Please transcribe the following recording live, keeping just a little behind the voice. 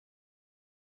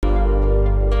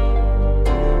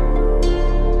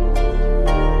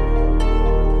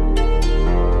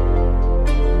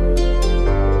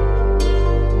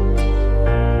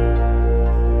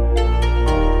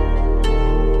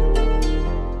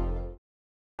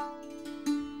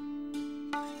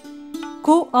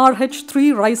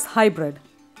COR-3 rice hybrid.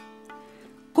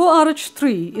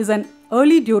 COR-3 is an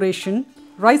early duration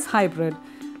rice hybrid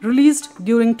released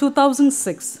during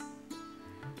 2006.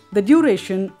 The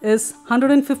duration is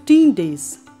 115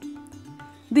 days.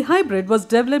 The hybrid was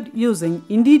developed using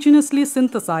indigenously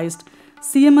synthesized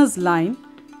CMS line,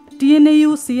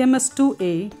 TNAU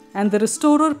CMS2A and the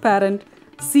restorer parent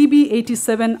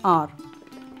CB87R.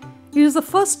 It is the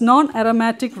first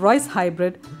non-aromatic rice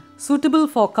hybrid suitable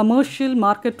for commercial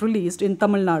market released in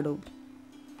Tamil Nadu.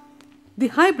 The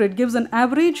hybrid gives an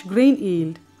average grain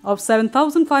yield of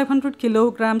 7,500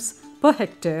 kilograms per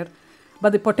hectare,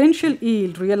 but the potential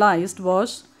yield realized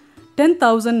was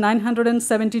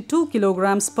 10,972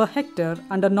 kilograms per hectare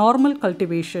under normal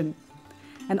cultivation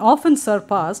and often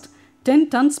surpassed 10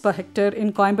 tons per hectare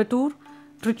in Coimbatore,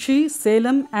 Trichy,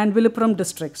 Salem and Villupuram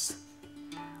districts.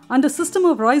 Under system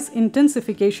of rice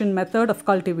intensification method of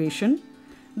cultivation,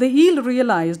 the yield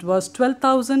realized was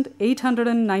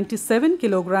 12,897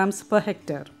 kilograms per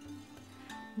hectare.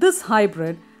 This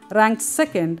hybrid ranked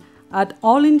second at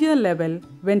all India level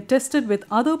when tested with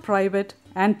other private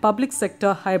and public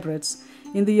sector hybrids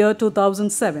in the year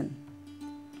 2007.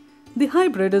 The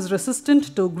hybrid is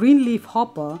resistant to green leaf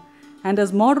hopper and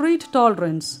has moderate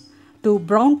tolerance to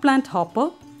brown plant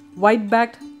hopper,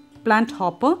 white-backed plant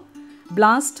hopper,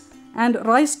 blast and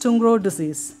rice tungro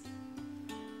disease.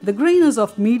 The grain is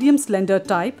of medium slender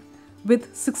type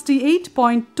with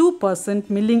 68.2%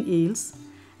 milling yields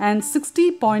and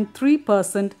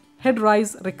 60.3% head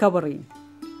rice recovery.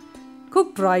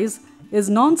 Cooked rice is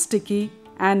non-sticky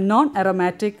and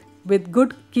non-aromatic with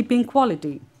good keeping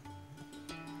quality.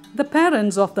 The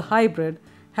parents of the hybrid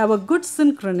have a good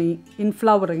synchrony in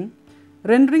flowering,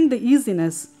 rendering the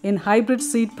easiness in hybrid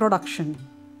seed production.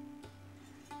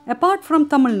 Apart from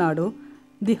Tamil Nadu,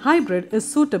 the hybrid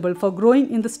is suitable for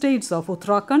growing in the states of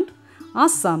Uttarakhand,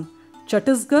 Assam,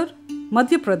 Chhattisgarh,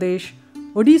 Madhya Pradesh,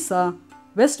 Odisha,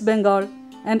 West Bengal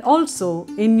and also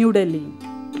in New Delhi.